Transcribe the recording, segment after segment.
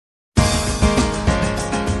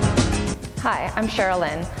Hi, I'm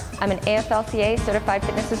Cherylynn. I'm an AFL-CA certified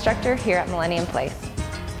fitness instructor here at Millennium Place.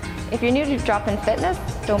 If you're new to drop-in fitness,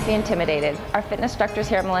 don't be intimidated. Our fitness instructors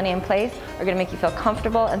here at Millennium Place are going to make you feel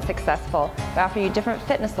comfortable and successful by offering you different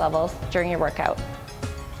fitness levels during your workout.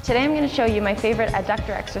 Today I'm going to show you my favorite adductor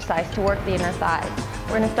exercise to work the inner thighs.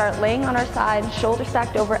 We're going to start laying on our side, shoulder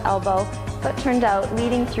stacked over elbow, foot turned out,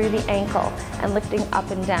 leading through the ankle and lifting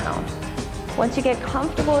up and down. Once you get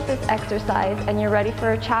comfortable with this exercise and you're ready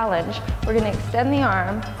for a challenge, we're going to extend the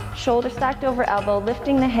arm, shoulder stacked over elbow,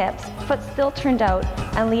 lifting the hips, foot still turned out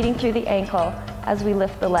and leading through the ankle as we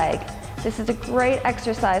lift the leg. This is a great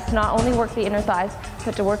exercise to not only work the inner thighs,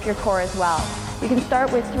 but to work your core as well. You can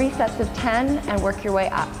start with 3 sets of 10 and work your way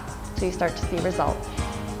up so you start to see results.